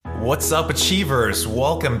What's up, Achievers?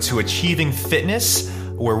 Welcome to Achieving Fitness,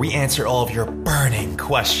 where we answer all of your burning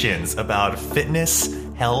questions about fitness,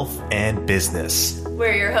 health, and business.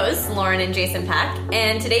 We're your hosts, Lauren and Jason Pack,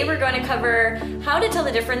 and today we're going to cover how to tell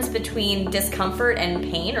the difference between discomfort and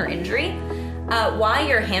pain or injury, why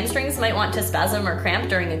your hamstrings might want to spasm or cramp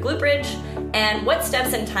during a glute bridge, and what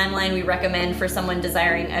steps and timeline we recommend for someone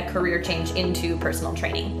desiring a career change into personal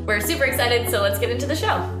training. We're super excited, so let's get into the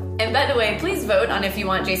show. And by the way, please vote on if you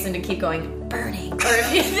want Jason to keep going burning, or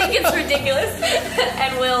if you think it's ridiculous,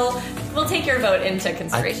 and we'll take your vote into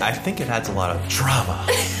consideration. I think it adds a lot of drama.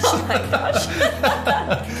 Oh my gosh.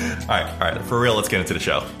 All right, for real, let's get into the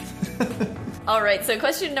show. All right, so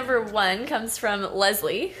question number 1 comes from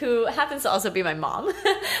Leslie, who happens to also be my mom.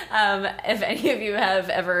 If any of you have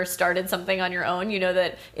ever started something on your own, you know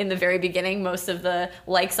that in the very beginning, most of the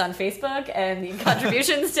likes on Facebook and the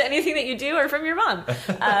contributions to anything that you do are from your mom.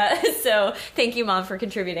 So thank you, Mom, for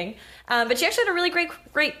contributing. But she actually had a really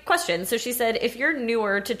great question. So she said, if you're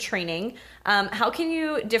newer to training, how can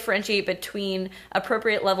you differentiate between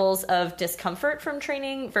appropriate levels of discomfort from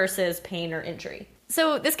training versus pain or injury?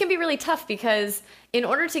 So this can be really tough because in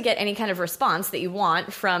order to get any kind of response that you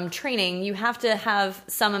want from training, you have to have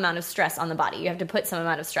some amount of stress on the body. You have to put some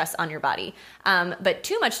amount of stress on your body. But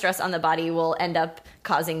too much stress on the body will end up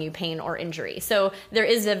causing you pain or injury. So there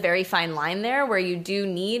is a very fine line there where you do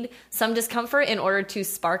need some discomfort in order to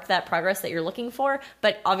spark that progress that you're looking for.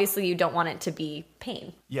 But obviously you don't want it to be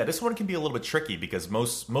pain. Yeah, this one can be a little bit tricky because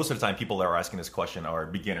most of the time people that are asking this question are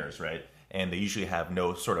beginners, right? And they usually have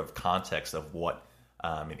no sort of context of what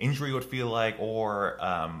an injury would feel like, or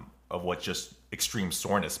of what just extreme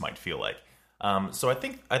soreness might feel like. So I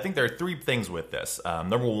think there are 3 things with this.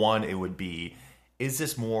 Number 1, it would be, is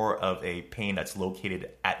this more of a pain that's located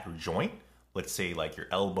at your joint? Let's say like your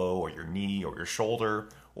elbow or your knee or your shoulder,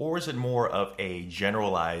 or is it more of a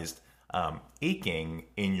generalized aching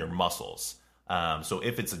in your muscles? So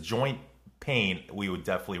if it's a joint pain, we would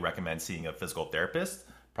definitely recommend seeing a physical therapist,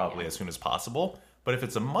 probably as soon as possible. But if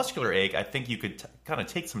it's a muscular ache, I think you could kind of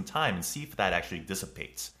take some time and see if that actually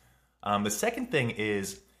dissipates. The second thing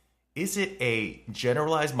is it a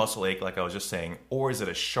generalized muscle ache, like I was just saying, or is it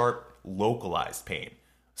a sharp, localized pain?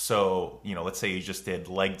 So, let's say you just did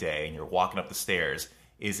leg day and you're walking up the stairs.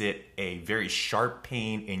 Is it a very sharp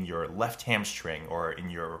pain in your left hamstring or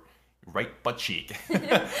in your right butt cheek?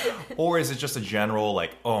 Or is it just a general,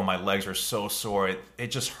 like, oh, my legs are so sore,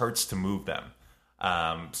 it just hurts to move them?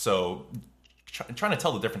 So trying to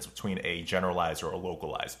tell the difference between a generalized or a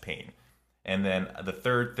localized pain. And then the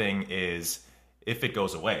third thing is if it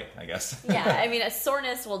goes away, I guess. Yeah, I mean, a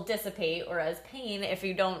soreness will dissipate, whereas pain, if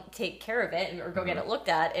you don't take care of it or go get it looked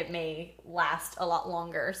at, it may last a lot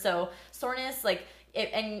longer. So soreness,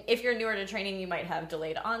 and if you're newer to training, you might have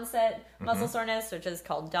delayed onset muscle soreness, which is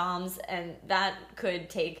called DOMS, and that could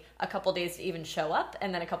take a couple days to even show up,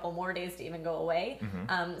 and then a couple more days to even go away.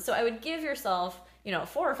 So I would give yourself, 4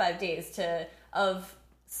 or 5 days of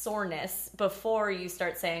soreness before you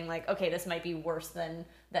start saying like, okay, this might be worse than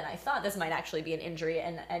I thought. This might actually be an injury,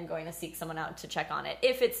 and going to seek someone out to check on it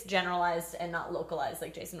if it's generalized and not localized,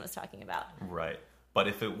 like Jason was talking about. Right. But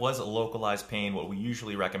if it was a localized pain, what we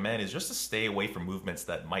usually recommend is just to stay away from movements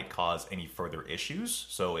that might cause any further issues.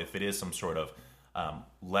 So if it is some sort of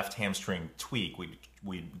left hamstring tweak,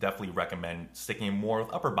 we definitely recommend sticking more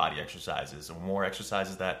with upper body exercises or more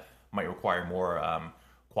exercises that might require more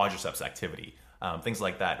quadriceps activity, things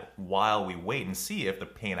like that, while we wait and see if the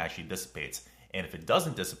pain actually dissipates. And if it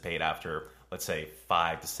doesn't dissipate after, let's say,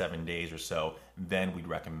 5 to 7 days or so, then we'd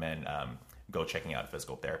recommend go checking out a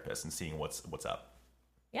physical therapist and seeing what's up.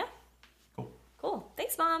 Yeah. Cool.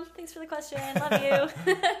 Thanks, Mom. Thanks for the question. Love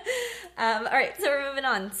you. All right, so we're moving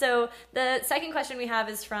on. So the second question we have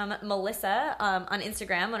is from Melissa on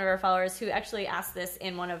Instagram, one of our followers, who actually asked this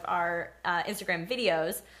in one of our Instagram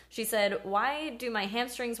videos. She said, why do my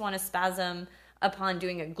hamstrings want to spasm upon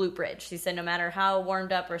doing a glute bridge? She said no matter how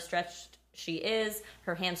warmed up or stretched she is,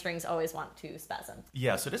 her hamstrings always want to spasm.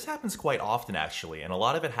 Yeah, so this happens quite often, actually, and a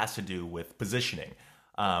lot of it has to do with positioning.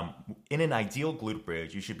 In an ideal glute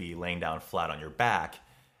bridge, you should be laying down flat on your back,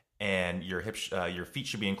 and your feet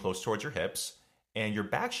should be in close towards your hips, and your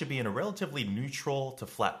back should be in a relatively neutral to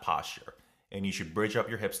flat posture. And you should bridge up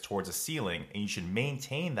your hips towards the ceiling, and you should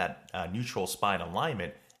maintain that neutral spine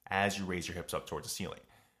alignment as you raise your hips up towards the ceiling.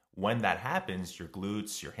 When that happens, your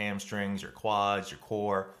glutes, your hamstrings, your quads, your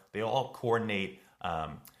core, they all coordinate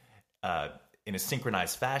in a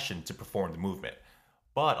synchronized fashion to perform the movement.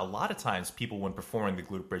 But a lot of times people, when performing the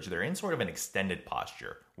glute bridge, they're in sort of an extended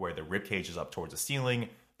posture where the rib cage is up towards the ceiling,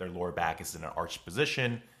 their lower back is in an arched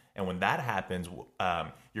position, And when that happens,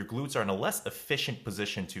 your glutes are in a less efficient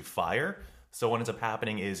position to fire. So what ends up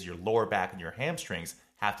happening is your lower back and your hamstrings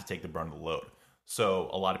have to take the brunt of the load. So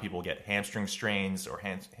a lot of people get hamstring strains or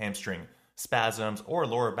hamstring spasms or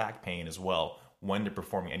lower back pain as well when they're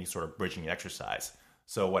performing any sort of bridging exercise.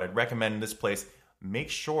 So what I'd recommend in this place, make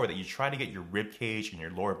sure that you try to get your rib cage and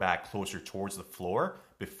your lower back closer towards the floor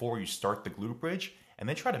before you start the glute bridge, and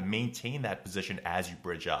then try to maintain that position as you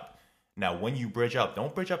bridge up. Now, when you bridge up,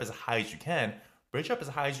 don't bridge up as high as you can. Bridge up as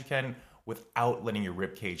high as you can without letting your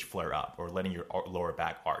rib cage flare up or letting your lower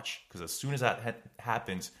back arch. Because as soon as that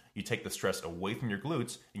happens, you take the stress away from your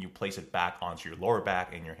glutes and you place it back onto your lower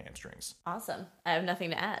back and your hamstrings. Awesome. I have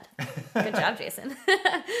nothing to add. Good job, Jason.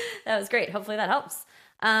 That was great. Hopefully that helps.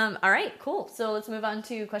 All right, cool. So let's move on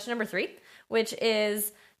to question number 3, which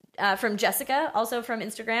is from Jessica, also from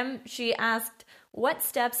Instagram. She asked, what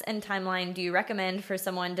steps and timeline do you recommend for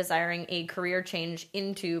someone desiring a career change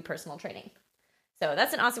into personal training? So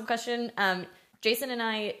that's an awesome question. Jason and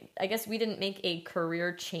I guess we didn't make a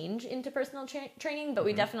career change into personal training, but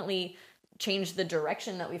we definitely changed the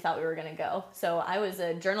direction that we thought we were going to go. So I was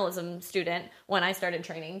a journalism student when I started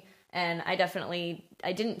training, and I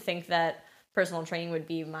didn't think that personal training would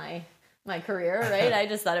be my career, right? I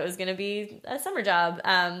just thought it was going to be a summer job.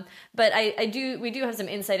 But we do have some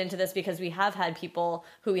insight into this because we have had people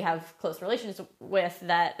who we have close relations with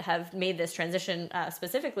that have made this transition,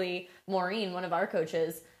 specifically Maureen, one of our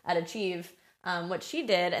coaches at Achieve, what she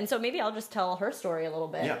did. And so maybe I'll just tell her story a little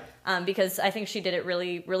bit, because I think she did it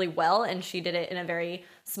really, really well. And she did it in a very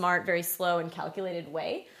smart, very slow and calculated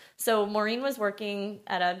way. So Maureen was working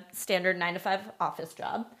at a standard 9-to-5 office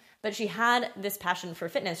job, but she had this passion for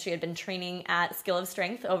fitness. She had been training at Skill of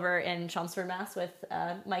Strength over in Chelmsford, Mass. with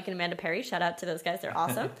Mike and Amanda Perry. Shout out to those guys. They're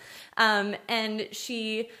awesome. And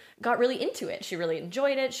she got really into it. She really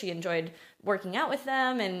enjoyed it. She enjoyed working out with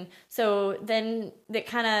them. And so then that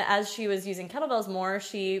kind of, as she was using kettlebells more,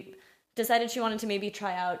 she decided she wanted to maybe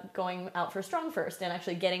try out going out for Strong First and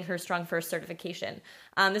actually getting her Strong First certification.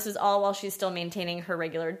 This was all while she's still maintaining her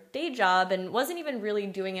regular day job and wasn't even really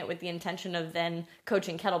doing it with the intention of then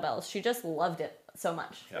coaching kettlebells. She just loved it so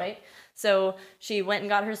much, right? So she went and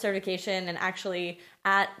got her certification, and actually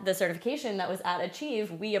at the certification that was at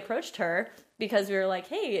Achieve, we approached her because we were like,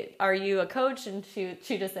 hey, are you a coach? And she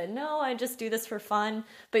just said, no, I just do this for fun.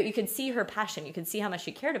 But you could see her passion. You could see how much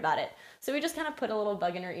she cared about it. So we just kind of put a little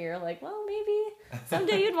bug in her ear, like, well, maybe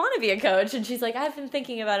someday you'd want to be a coach. And she's like, I've been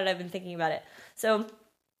thinking about it. So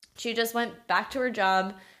she just went back to her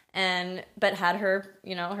job but had her,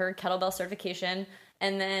 her kettlebell certification.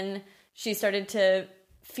 And then she started to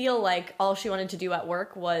feel like all she wanted to do at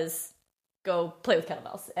work was go play with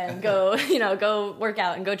kettlebells and go, go work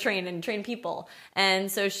out and go train people.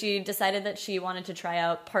 And so she decided that she wanted to try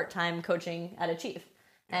out part-time coaching at Achieve.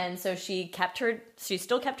 And so she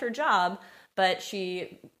still kept her job, but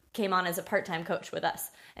she came on as a part-time coach with us.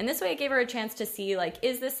 And this way it gave her a chance to see, like,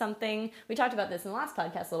 is this something, we talked about this in the last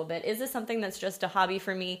podcast a little bit, is this something that's just a hobby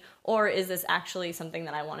for me, or is this actually something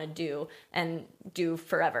that I want to do and do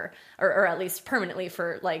forever, or at least permanently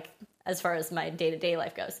for, like, as far as my day-to-day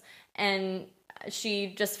life goes. And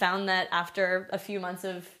she just found that after a few months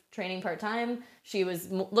of training part-time, she was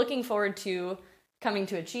looking forward to coming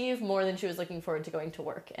to Achieve more than she was looking forward to going to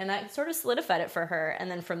work. And that sort of solidified it for her. And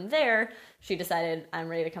then from there, she decided, I'm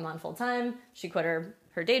ready to come on full-time. She quit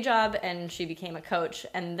her day job and she became a coach,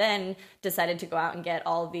 and then decided to go out and get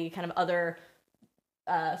all the kind of other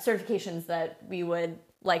certifications that we would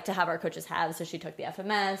like to have our coaches have. So she took the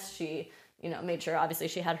FMS. She, made sure obviously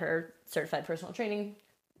she had her certified personal training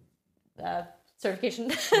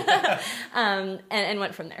certification and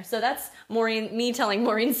went from there. So that's me telling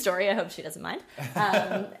Maureen's story. I hope she doesn't mind.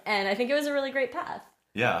 And I think it was a really great path.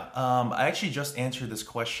 Yeah. I actually just answered this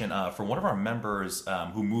question from one of our members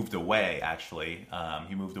who moved away, actually.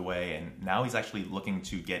 He moved away, and now he's actually looking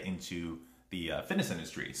to get into the fitness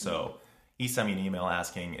industry. So he sent me an email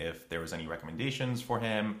asking if there was any recommendations for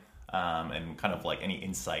him and kind of like any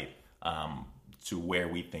insight to where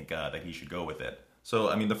we think that he should go with it.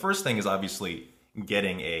 So, I mean, the first thing is obviously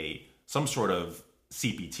getting some sort of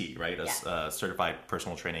CPT, right? A certified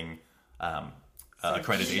personal training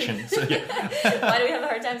accreditation. So, yeah. Why do we have a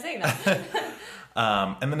hard time saying that?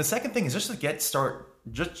 And then the second thing is just to get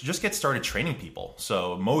started training people.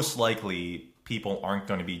 So most likely people aren't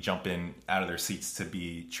going to be jumping out of their seats to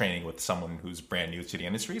be training with someone who's brand new to the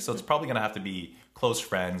industry. So it's probably going to have to be close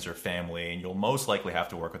friends or family, and you'll most likely have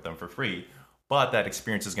to work with them for free. But that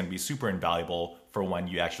experience is going to be super invaluable for when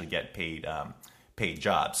you actually get paid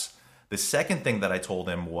jobs. The second thing that I told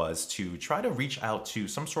him was to try to reach out to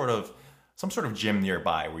some sort of some sort of gym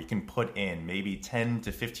nearby where you can put in maybe 10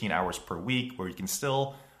 to 15 hours per week, where you can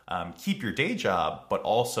still keep your day job, but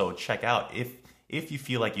also check out if you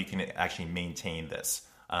feel like you can actually maintain this.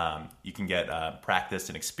 You can get practice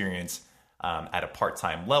and experience at a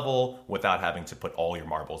part-time level without having to put all your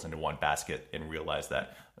marbles into one basket and realize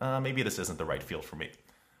that maybe this isn't the right field for me.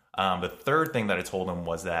 The third thing that I told him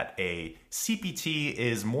was that a CPT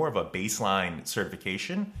is more of a baseline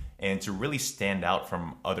certification, and to really stand out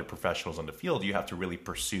from other professionals in the field, you have to really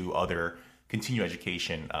pursue other continuing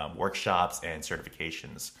education workshops and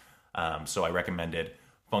certifications. So I recommended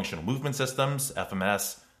Functional Movement Systems,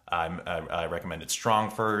 FMS. I recommended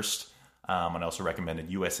Strong First. And I also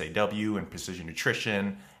recommended USAW and Precision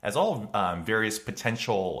Nutrition as all various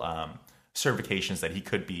potential certifications that he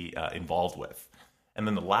could be involved with. And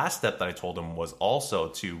then the last step that I told him was also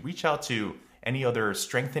to reach out to any other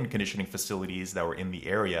strength and conditioning facilities that were in the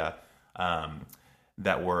area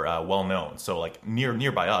that were well known. So like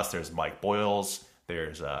nearby us, there's Mike Boyle's,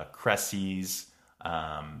 there's Cressy's,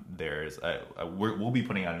 we'll be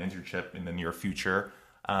putting out an internship in the near future.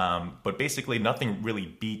 But basically nothing really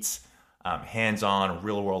beats hands-on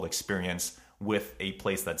real-world experience with a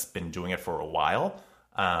place that's been doing it for a while.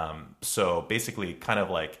 So basically kind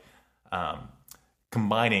of like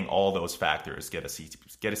combining all those factors, get a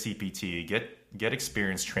CPT, get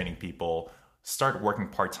experience training people, start working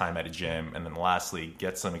part-time at a gym, and then lastly,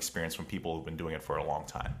 get some experience from people who've been doing it for a long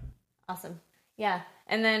time. Awesome. Yeah.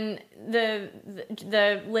 And then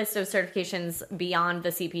the list of certifications beyond the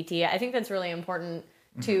CPT, I think that's really important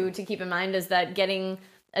to keep in mind, is that getting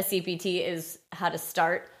a CPT is how to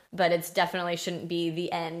start, but it's definitely shouldn't be the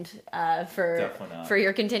end for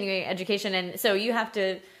your continuing education. And so you have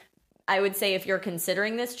to, I would say, if you're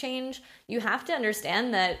considering this change, you have to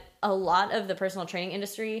understand that a lot of the personal training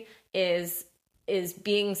industry is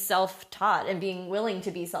being self-taught and being willing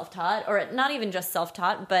to be self-taught, or not even just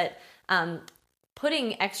self-taught, but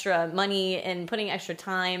putting extra money and putting extra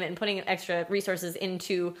time and putting extra resources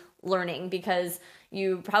into learning, because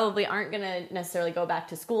you probably aren't going to necessarily go back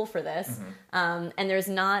to school for this. And there's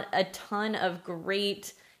not a ton of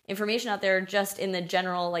great information out there just in the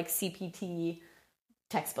general like CPT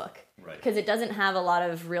textbook, right? Because it doesn't have a lot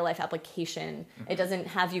of real life application. It doesn't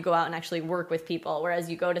have you go out and actually work with people. Whereas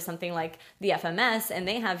you go to something like the FMS and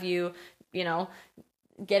they have you,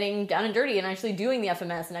 getting down and dirty and actually doing the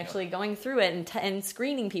FMS and actually going through it and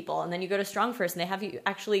screening people. And then you go to Strong First and they have you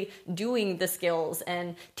actually doing the skills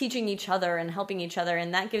and teaching each other and helping each other.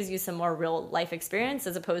 And that gives you some more real life experience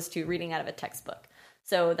as opposed to reading out of a textbook.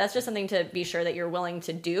 So that's just something to be sure that you're willing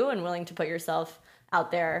to do and willing to put yourself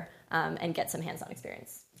out there and get some hands-on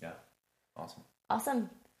experience. Yeah.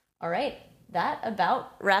 Awesome. All right. That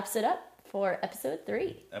about wraps it up for episode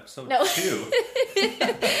 3. Episode 2.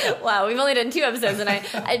 Wow, we've only done 2 episodes,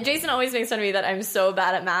 and Jason always makes fun of me that I'm so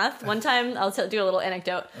bad at math. One time, I'll do a little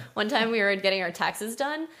anecdote. One time we were getting our taxes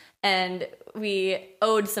done, and we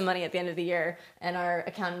owed some money at the end of the year, and our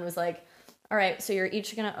accountant was like, all right, so you're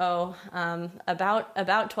each going to owe about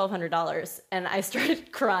 $1,200. And I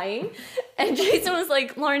started crying. And Jason was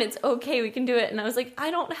like, Lauren, it's okay. We can do it. And I was like,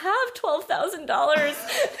 I don't have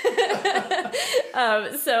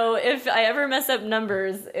 $12,000. So if I ever mess up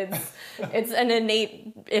numbers, it's an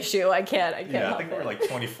innate issue. I can't Yeah, I think we were like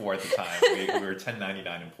 24 at the time. We were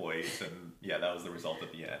 1099 employees. And yeah, that was the result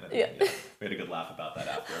at the end. And, we had a good laugh about that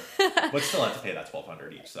after. But still had to pay that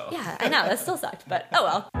 $1,200 each. So yeah, I know. That still sucked. But oh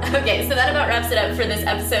well. Okay, so that about wraps it up for this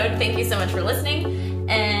episode. Thank you so much for listening.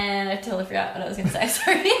 And I totally forgot what I was going to say.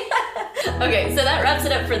 Sorry. Okay, so that wraps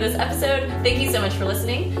it up for this episode. Thank you so much for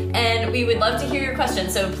listening. And we would love to hear your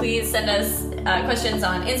questions. So please send us questions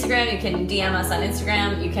on Instagram. You can DM us on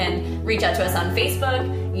Instagram. You can reach out to us on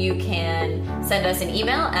Facebook. You can send us an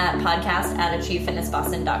email at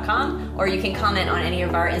podcast@achievefitnessboston.com, or you can comment on any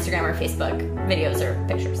of our Instagram or Facebook videos or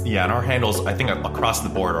pictures. Yeah, and our handles, I think, across the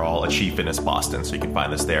board are all Achieve Fitness Boston, so you can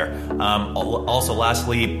find us there. Also,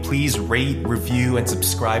 lastly, please rate, review, and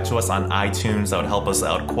subscribe to us on iTunes. That would help us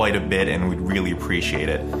out quite a bit, and we'd really appreciate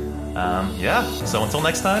it. So until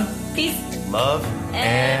next time, peace, love,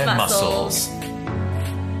 and muscles.